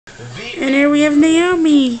And here we have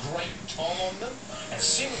Naomi.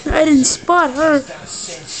 I didn't spot her.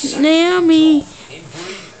 Naomi.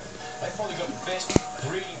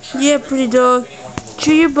 Yeah, pretty dog.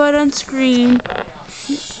 Chew your butt on screen.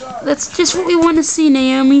 That's just what we want to see,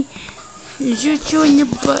 Naomi. Is you chewing your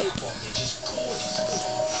butt.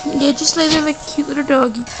 Yeah, just lay there like a cute little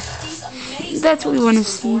doggy. That's what we want to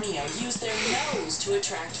see. Use their nose to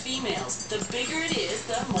attract females. The bigger it is,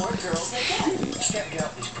 the more girls they get. Check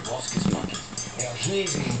out this proboscis monkey. Now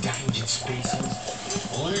here's an endangered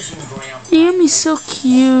species, losing ground. Naomi's so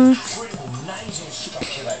cute. Incredible nasal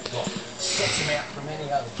structure they've got. Sets them out from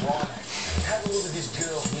any other primates. Have a look at this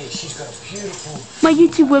girl here. She's got a beautiful. My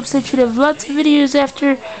YouTube website should have lots of videos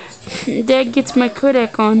after Dad gets my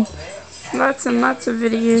Kodak on. Lots and lots of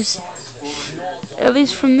videos. At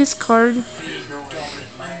least from this card.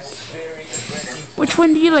 Which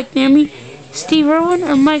one do you like, Naomi? Steve Irwin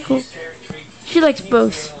or Michael? She likes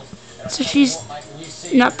both. So she's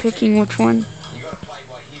not picking which one.